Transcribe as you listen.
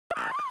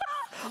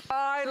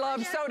I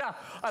love soda.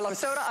 I love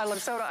soda, I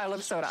love soda, I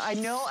love soda. I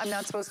know I'm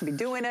not supposed to be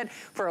doing it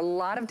for a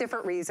lot of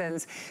different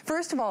reasons.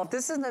 First of all, if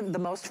this isn't the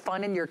most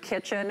fun in your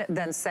kitchen,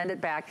 then send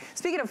it back.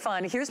 Speaking of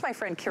fun, here's my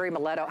friend Carrie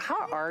Miletto.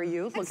 How are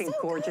you? Looking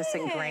so gorgeous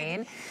and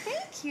green.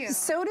 Thank you.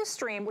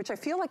 SodaStream, which I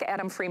feel like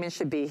Adam Freeman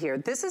should be here.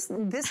 This is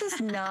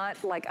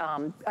not like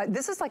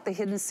this is like the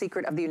hidden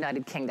secret of the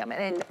United Kingdom.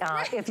 And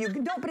if you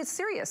no, but it's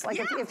serious. Like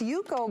if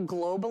you go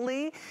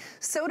globally,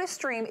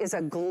 SodaStream is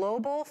a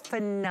global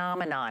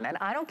phenomenon. And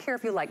I don't care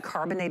if you like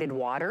carbonated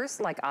waters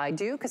like I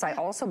do, because I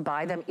also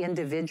buy them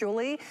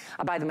individually.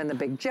 I buy them in the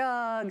big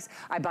jugs.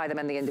 I buy them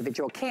in the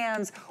individual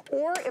cans.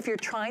 Or if you're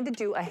trying to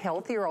do a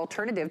healthier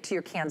alternative to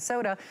your canned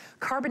soda,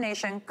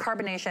 carbonation,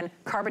 carbonation,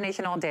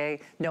 carbonation all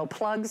day. No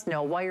plugs,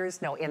 no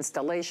wires, no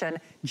installation,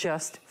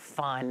 just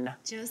fun.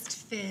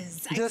 Just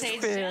fizz. Just I say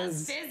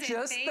fizz. Just fizz it,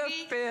 just baby.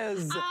 the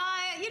fizz.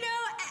 You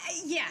know,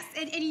 yes.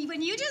 And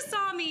when you just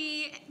saw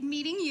me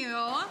meeting you,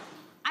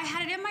 I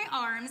had it in my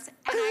arms,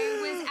 and I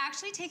was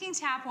actually taking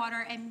tap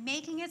water and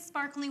making it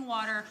sparkling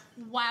water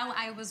while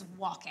I was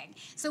walking.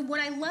 So what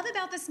I love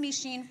about this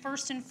machine,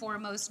 first and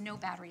foremost, no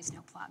batteries,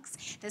 no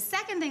plugs. The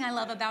second thing I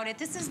love about it,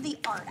 this is the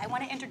art. I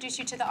want to introduce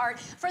you to the art.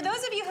 For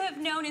those of you who have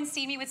known and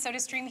seen me with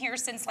SodaStream here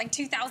since like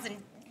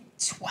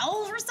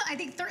 2012 or so, I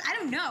think, I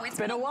don't know. It's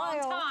been a long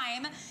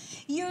time.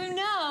 You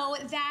know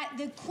that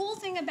the cool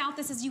thing about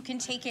this is you can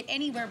take it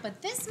anywhere, but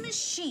this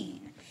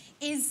machine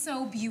is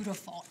so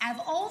beautiful.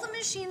 Of all the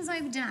machines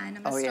I've done,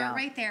 I'm gonna start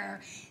right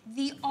there,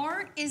 the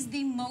art is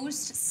the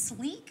most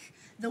sleek,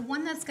 the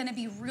one that's gonna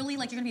be really,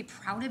 like, you're gonna be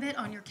proud of it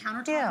on your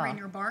countertop or in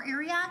your bar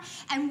area.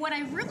 And what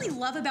I really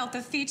love about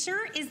the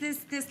feature is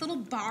this little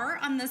bar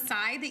on the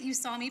side that you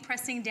saw me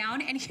pressing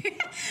down. And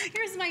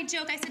here's my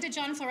joke. I said to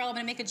John Florell, I'm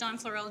gonna make a John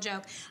Florell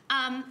joke.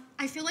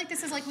 I feel like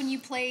this is like when you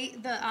play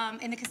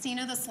in the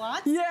casino, the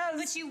slots. Yes.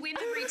 But you win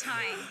every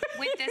time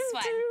with this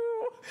one.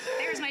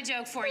 There's my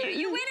joke for you.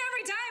 You win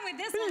every time with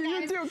this one,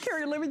 guys. You do,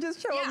 Carrie. Let me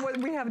just show them what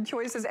we have in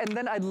choices, and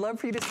then I'd love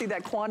for you to see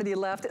that quantity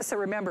left. So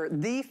remember,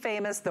 the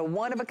famous, the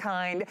one of a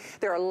kind.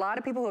 There are a lot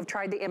of people who have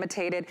tried to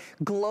imitate it.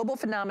 Global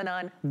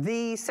phenomenon,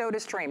 the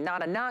SodaStream.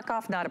 Not a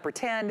knockoff, not a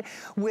pretend.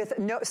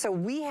 So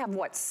we have,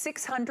 what,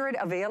 600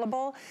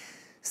 available?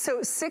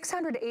 So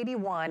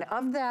 681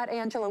 of that,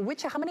 Angela,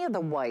 how many of the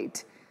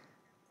white?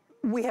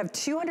 We have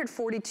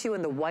 242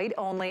 in the white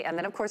only, and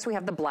then of course we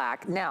have the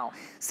black. Now,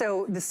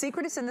 so the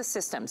secret is in the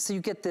system. So you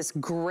get this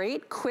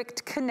great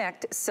quick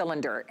connect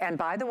cylinder. And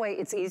by the way,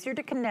 it's easier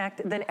to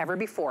connect than ever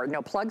before.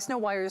 No plugs, no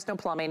wires, no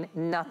plumbing,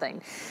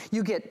 nothing.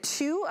 You get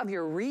 2 of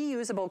your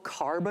reusable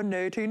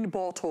carbonating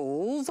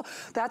bottles.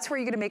 That's where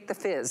you're gonna make the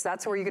fizz.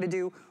 That's where you're gonna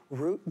do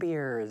root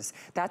beers.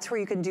 That's where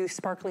you can do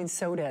sparkling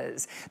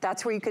sodas.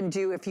 That's where you can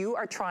do, if you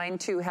are trying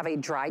to have a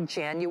dry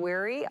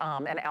January,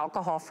 an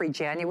alcohol-free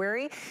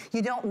January,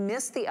 you don't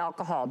miss the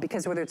alcohol,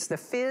 because whether it's the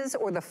fizz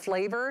or the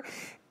flavor,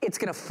 it's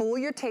gonna fool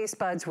your taste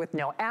buds with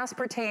no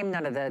aspartame,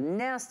 none of the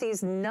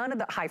nasties, none of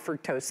the high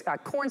fructose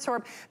corn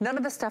syrup, none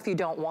of the stuff you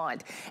don't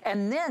want.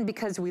 And then,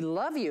 because we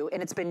love you,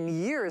 and it's been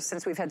years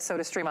since we've had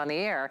SodaStream on the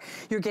air,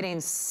 you're getting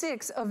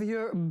 6 of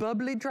your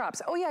bubbly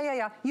drops. Oh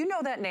yeah, you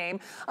know that name.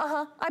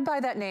 I buy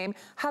that name.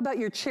 How about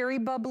your cherry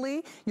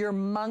bubbly, your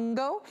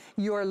mango,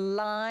 your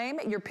lime,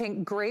 your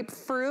pink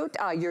grapefruit,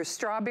 your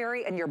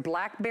strawberry, and your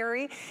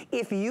blackberry?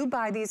 If you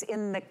buy these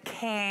in the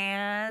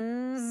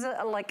cans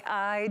like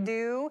I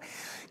do,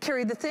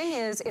 Carrie, the thing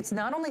is, it's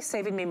not only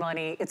saving me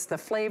money, it's the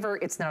flavor,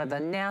 it's none of the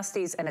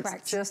nasties, and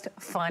it's just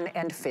fun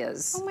and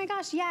fizz. Oh my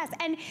gosh, yes.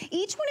 And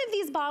each one of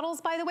these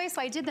bottles, by the way,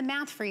 so I did the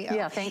math for you.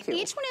 Yeah, thank you.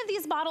 Each one of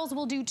these bottles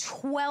will do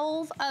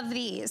 12 of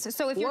these.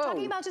 So if you're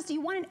talking about just,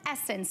 you want an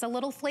essence, a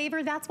little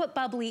flavor, that's what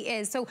Bubly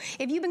is. So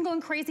if you've been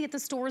going crazy at the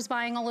stores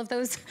buying all of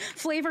those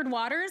flavored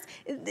waters,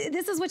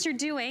 this is what you're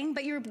doing,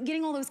 but you're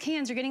getting all those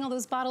cans, you're getting all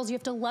those bottles, you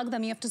have to lug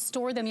them, you have to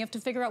store them, you have to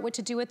figure out what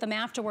to do with them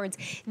afterwards.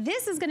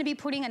 This is gonna be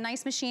putting a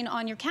nice machine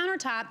on your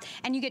countertop,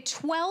 and you get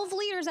 12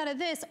 liters out of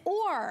this,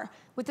 or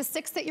with the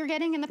 6 that you're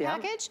getting in the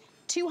package,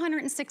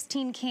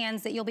 216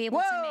 cans that you'll be able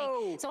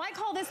to make. So I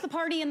call this the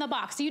party in the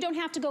box. So you don't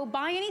have to go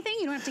buy anything,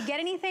 you don't have to get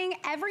anything,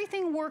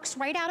 everything works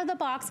right out of the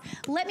box.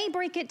 Let me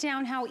break it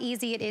down how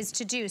easy it is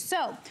to do.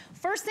 So,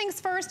 first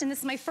things first, and this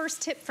is my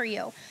first tip for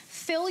you.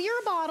 Fill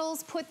your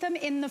bottles, put them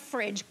in the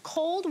fridge.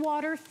 Cold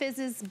water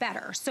fizzes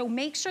better. So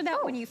make sure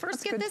that when you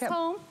first get this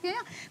home,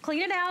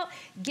 clean it out,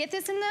 get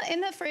this in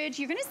the fridge,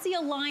 you're gonna see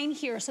a line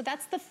here. So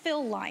that's the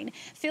fill line.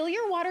 Fill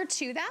your water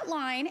to that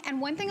line. And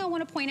one thing I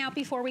wanna point out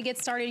before we get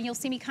started, and you'll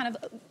see me kind of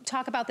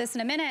talk about this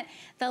in a minute,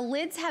 the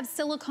lids have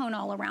silicone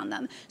all around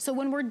them. So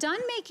when we're done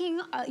making,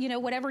 you know,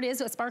 whatever it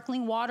is, a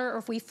sparkling water, or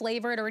if we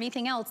flavor it or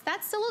anything else,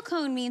 that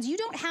silicone means you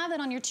don't have it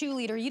on your 2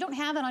 liter, you don't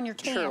have it on your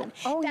can.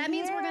 That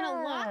means we're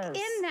gonna lock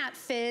in that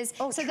fizz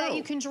so that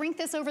you can drink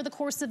this over the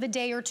course of a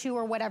day or 2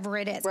 or whatever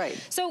it is.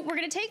 So we're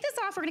gonna take this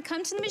off, we're gonna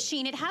come to the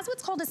machine. It has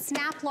what's called a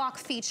snap lock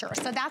feature.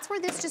 So that's where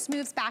this just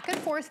moves back and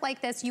forth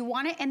like this. You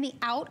want it in the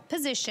out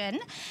position.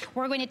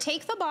 We're going to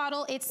take the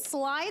bottle, it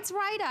slides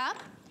right up.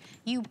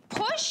 You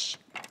push,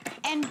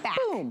 and back.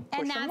 Boom, and push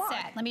and that's lock.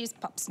 it. Let me just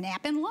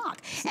snap and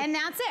lock. And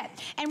that's it.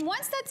 And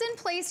once that's in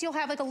place, you'll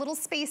have like a little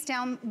space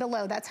down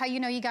below. That's how you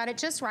know you got it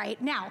just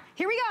right. Now,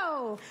 here we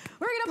go.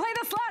 We're gonna play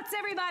the slots,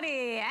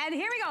 everybody. And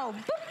here we go.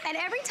 Boop. And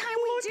every time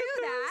we do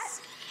that,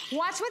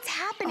 watch what's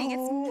happening.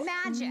 It's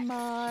magic. Oh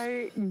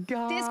my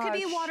gosh. This could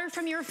be water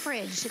from your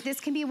fridge. This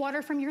can be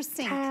water from your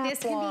sink. This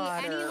can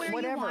be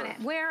anywhere you want it,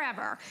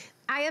 wherever.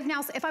 I have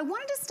now, if I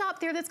wanted to stop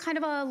there, that's kind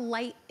of a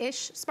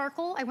light-ish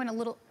sparkle. I went a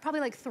little, probably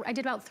like, I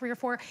did about 3 or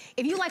 4.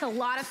 If you like a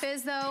lot of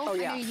fizz though, I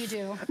know you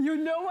do. You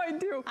know I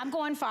do. I'm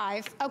going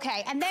 5.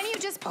 Okay, and then you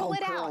just pull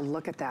it out.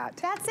 Look at that.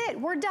 That's it,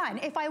 we're done.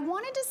 If I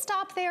wanted to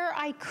stop there,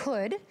 I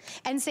could,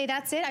 and say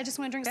that's it, I just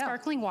wanna drink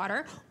sparkling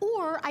water,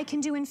 or I can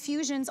do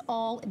infusions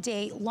all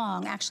day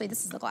long. Actually,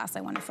 this is the glass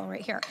I wanna fill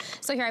right here.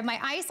 So here I have my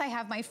ice, I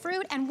have my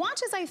fruit, and watch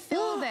as I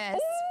fill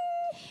this.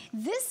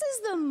 This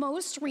is the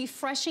most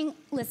refreshing,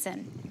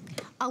 listen,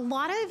 a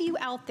lot of you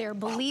out there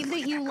believe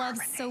that you love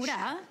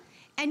soda,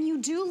 and you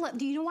do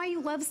you know why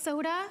you love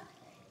soda?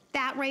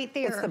 That right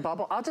there. It's the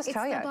bubble. I'll just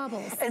tell you. It's the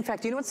bubbles. In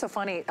fact, you know what's so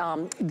funny?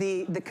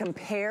 The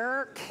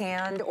Compare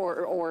canned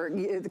or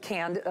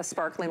canned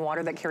sparkling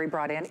water that Carrie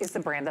brought in is the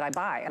brand that I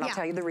buy. And I'll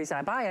tell you the reason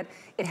I buy it.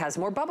 It has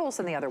more bubbles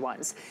than the other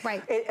ones.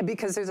 Right.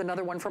 Because there's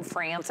another one from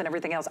France and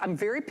everything else. I'm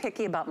very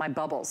picky about my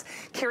bubbles.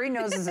 Carrie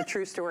knows this is a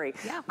true story.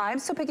 I'm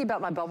so picky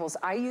about my bubbles.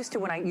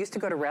 When I used to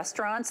go to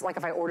restaurants, like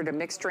if I ordered a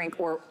mixed drink,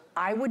 or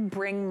I would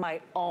bring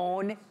my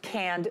own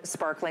canned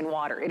sparkling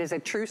water. It is a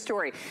true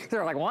story.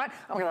 They're like, what?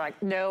 I'm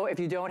like, no, if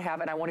you don't have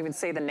it, I won't even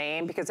say the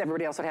name because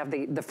everybody else would have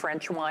the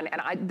French one,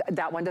 and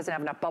that one doesn't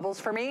have enough bubbles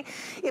for me.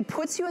 It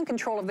puts you in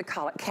control of the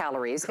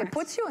calories. Correct. It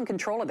puts you in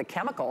control of the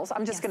chemicals.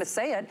 I'm just gonna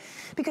say it,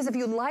 because if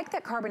you like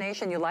that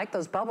carbonation, you like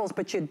those bubbles,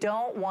 but you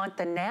don't want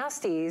the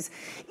nasties,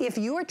 if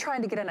you are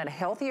trying to get on a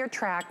healthier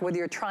track, whether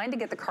you're trying to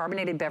get the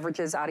carbonated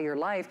beverages out of your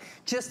life,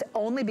 just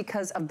only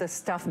because of the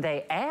stuff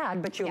they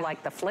add, but you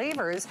like the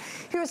flavors,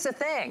 here's the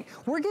thing.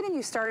 We're getting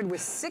you started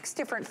with 6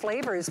 different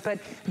flavors, but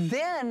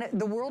then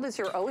the world is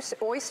your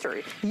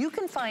oyster. You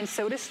can find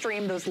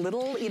SodaStream, those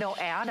little,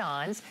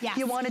 add-ons. Yes.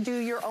 You want to do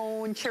your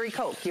own cherry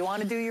Coke. You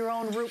want to do your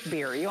own root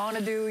beer. You want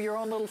to do your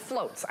own little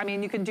floats. I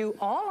mean, you can do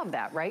all of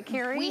that, right,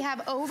 Carrie? We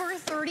have over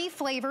 30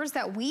 flavors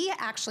that we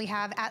actually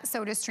have at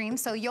SodaStream,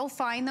 so you'll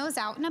find those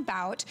out and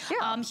about.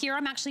 Yeah. Here,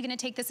 I'm actually going to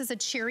take this as a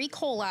cherry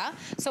cola.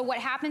 So what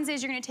happens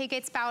is you're going to take,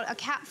 it's about a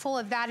cap full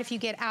of that if you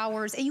get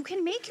ours. And you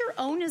can make your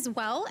own as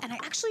well. And I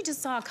actually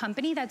just saw a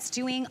company that's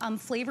doing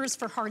flavors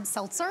for hard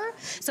seltzer.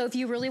 So if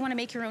you really want to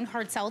make your own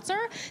hard seltzer.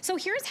 So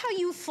here's how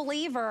you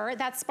flavor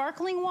that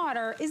sparkling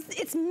water.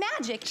 It's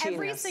magic. Genius.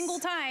 Every single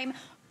time.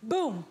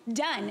 Boom,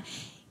 done.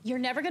 You're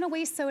never gonna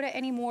waste soda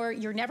anymore.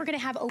 You're never gonna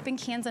have open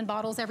cans and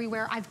bottles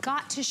everywhere. I've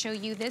got to show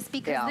you this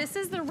because this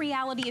is the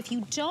reality. If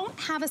you don't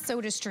have a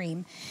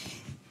SodaStream,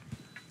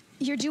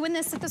 you're doing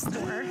this at the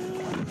store.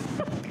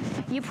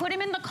 You put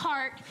them in the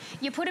cart,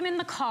 you put them in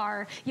the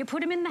car, you put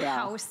them in the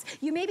house.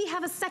 You maybe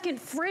have a second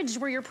fridge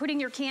where you're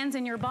putting your cans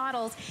and your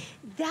bottles.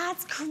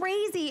 That's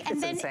crazy.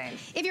 And then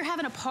if you're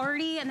having a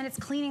party and then it's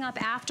cleaning up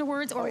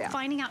afterwards or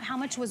finding out how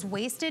much was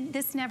wasted,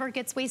 this never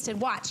gets wasted.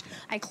 Watch,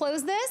 I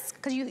close this,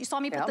 because you saw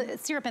me put the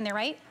syrup in there,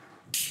 right?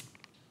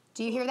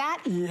 Do you hear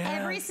that?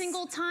 Yes. Every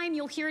single time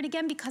you'll hear it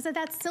again because of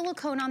that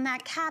silicone on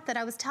that cap that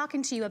I was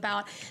talking to you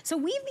about. So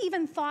we've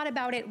even thought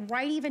about it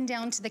right even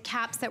down to the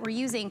caps that we're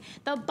using.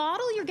 The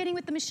bottle you're getting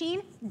with the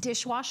machine,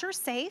 dishwasher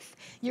safe.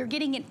 You're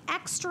getting an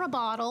extra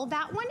bottle.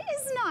 That one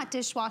is not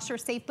dishwasher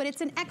safe, but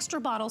it's an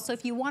extra bottle. So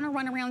if you want to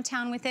run around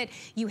town with it,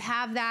 you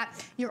have that.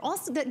 You're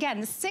also,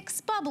 again, the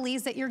 6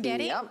 bubblies that you're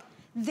getting.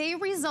 They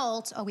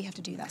result, we have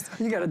to do this.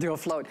 You gotta do a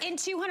float. In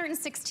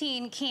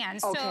 216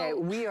 cans. Okay, so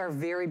we are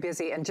very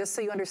busy. And just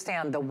so you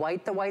understand, the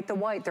white, there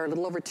are a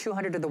little over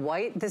 200 of the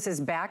white. This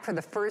is back for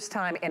the first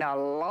time in a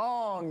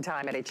long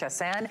time at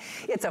HSN.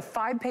 It's a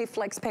 5-pay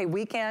flex pay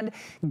weekend.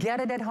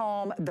 Get it at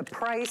home, the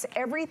price,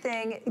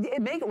 everything.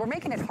 We're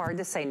making it hard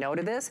to say no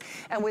to this.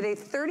 And with a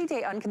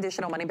 30-day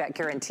unconditional money-back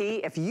guarantee,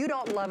 if you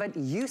don't love it,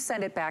 you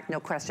send it back, no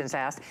questions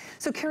asked.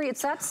 So Carrie,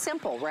 it's that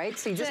simple, right?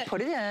 So you just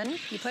put it in.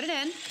 You put it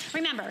in.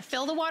 Remember,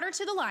 fill the water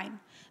to the line.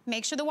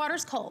 Make sure the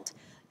water's cold.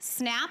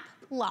 Snap,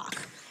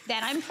 lock.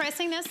 Then I'm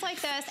pressing this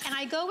like this, and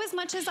I go as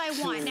much as I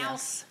want. Now,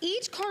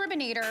 each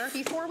carbonator,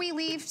 before we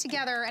leave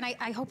together, and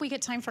I hope we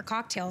get time for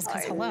cocktails,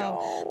 because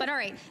hello. But all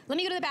right, let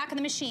me go to the back of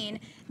the machine.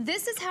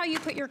 This is how you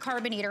put your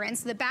carbonator in.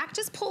 So the back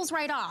just pulls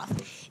right off.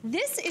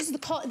 This is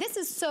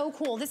so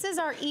cool. This is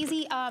our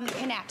easy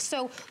connect.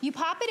 So you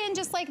pop it in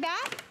just like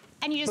that,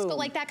 and you just go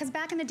like that, because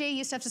back in the day, you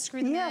used to have to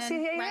screw them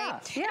in,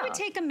 right? Yeah. It would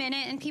take a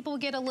minute, and people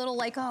get a little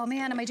like, oh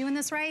man, am I doing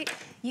this right?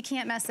 You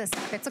can't mess this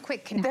up. It's a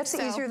quick connect. That's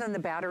easier than the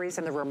batteries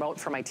and the remote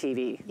for my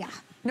TV. Yeah.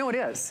 No, it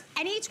is.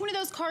 And each one of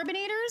those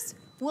carbonators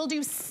will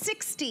do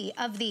 60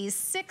 of these,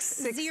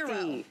 60.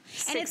 And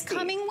it's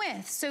coming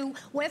with. So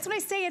that's what I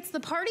say, it's the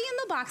party in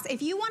the box.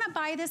 If you wanna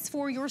buy this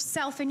for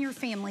yourself and your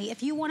family,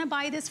 if you wanna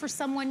buy this for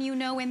someone you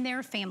know in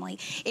their family,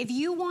 if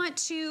you want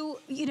to,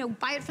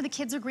 buy it for the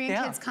kids or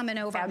grandkids coming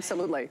over.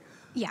 Absolutely.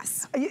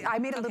 Yes. I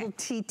made a little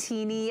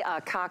tea-teeny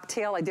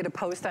cocktail. I did a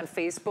post on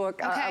Facebook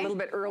a little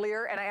bit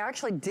earlier, and I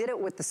actually did it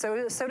with the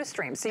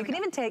SodaStream. So you can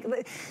even take,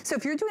 so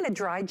if you're doing a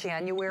dry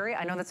January,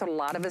 I know that's what a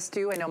lot of us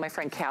do. I know my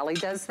friend Callie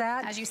does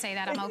that. As you say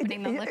that, I'm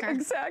opening the liquor.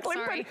 Exactly.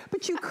 Sorry.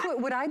 But you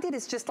could, what I did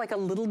is just like a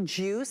little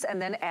juice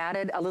and then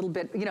added a little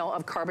bit, you know,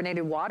 of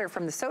carbonated water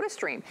from the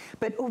SodaStream.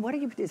 But what are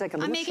you, it's like a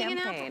little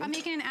champagne. I'm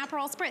making an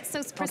Aperol spritz. So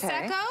it's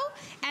Prosecco,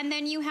 and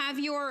then you have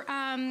your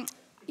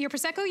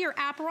Prosecco, your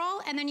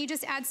Aperol, and then you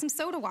just add some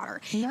soda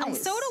water.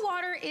 Nice. Soda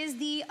water is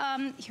the,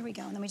 here we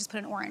go, and then we just put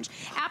an orange.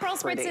 Aperol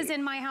spritz is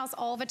in my house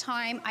all the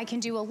time. I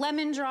can do a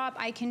lemon drop.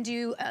 I can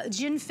do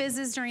gin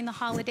fizzes during the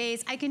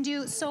holidays. I can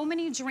do so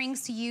many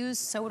drinks use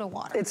soda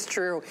water. It's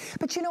true.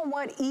 But you know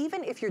what?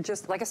 Even if you're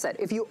just, like I said,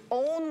 if you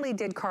only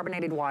did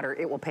carbonated water,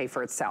 it will pay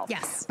for itself.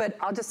 Yes. But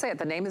I'll just say it,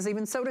 the name is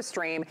even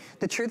SodaStream.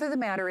 The truth of the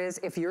matter is,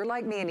 if you're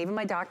like me, and even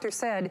my doctor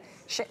said,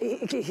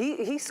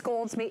 he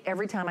scolds me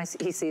every time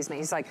he sees me.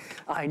 He's like,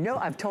 I know,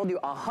 I've told you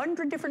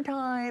 100 different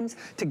times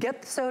to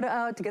get the soda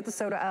out, to get the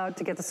soda out,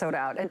 to get the soda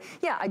out. And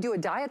yeah, I do a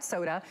diet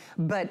soda,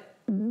 but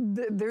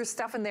there's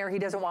stuff in there he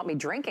doesn't want me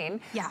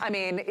drinking. Yeah. I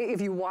mean, if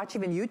you watch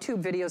even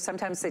YouTube videos,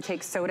 sometimes they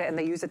take soda and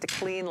they use it to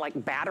clean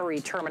like battery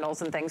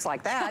terminals and things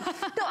like that.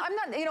 No, I'm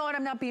not, you know, and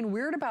I'm not being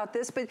weird about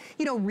this, but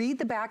you know, read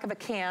the back of a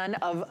can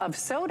of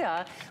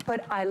soda.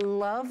 But I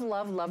love,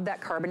 love, love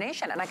that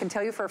carbonation. And I can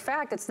tell you for a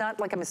fact, it's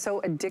not like I'm so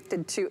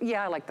addicted to,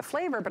 yeah, I like the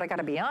flavor, but I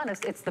gotta be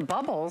honest, it's the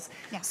bubbles.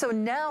 Yeah. So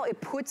now it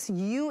puts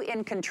you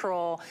in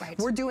control. Right.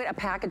 We're doing a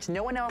package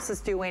no one else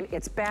is doing.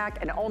 It's back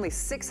and only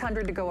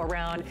 600 to go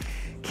around.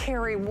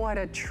 Carrie, what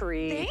a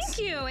treat. Thank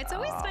you. It's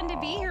always fun to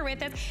be here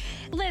with us.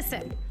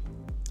 Listen,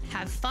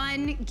 have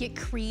fun, get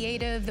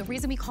creative. The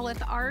reason we call it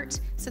the art,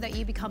 so that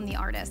you become the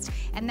artist.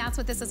 And that's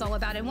what this is all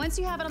about. And once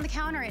you have it on the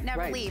counter, it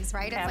never leaves,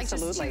 right? It's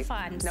Absolutely. like just too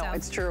fun. No, so.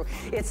 It's true.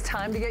 It's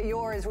time to get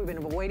yours. We've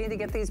been waiting to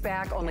get these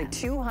back. Only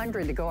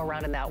 200 to go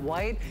around in that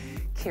white.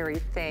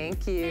 Carrie,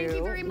 thank you. Thank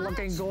you very much.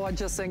 Looking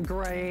gorgeous and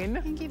green.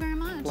 Thank you very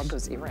much. Love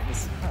those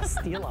earrings. I'll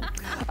steal them.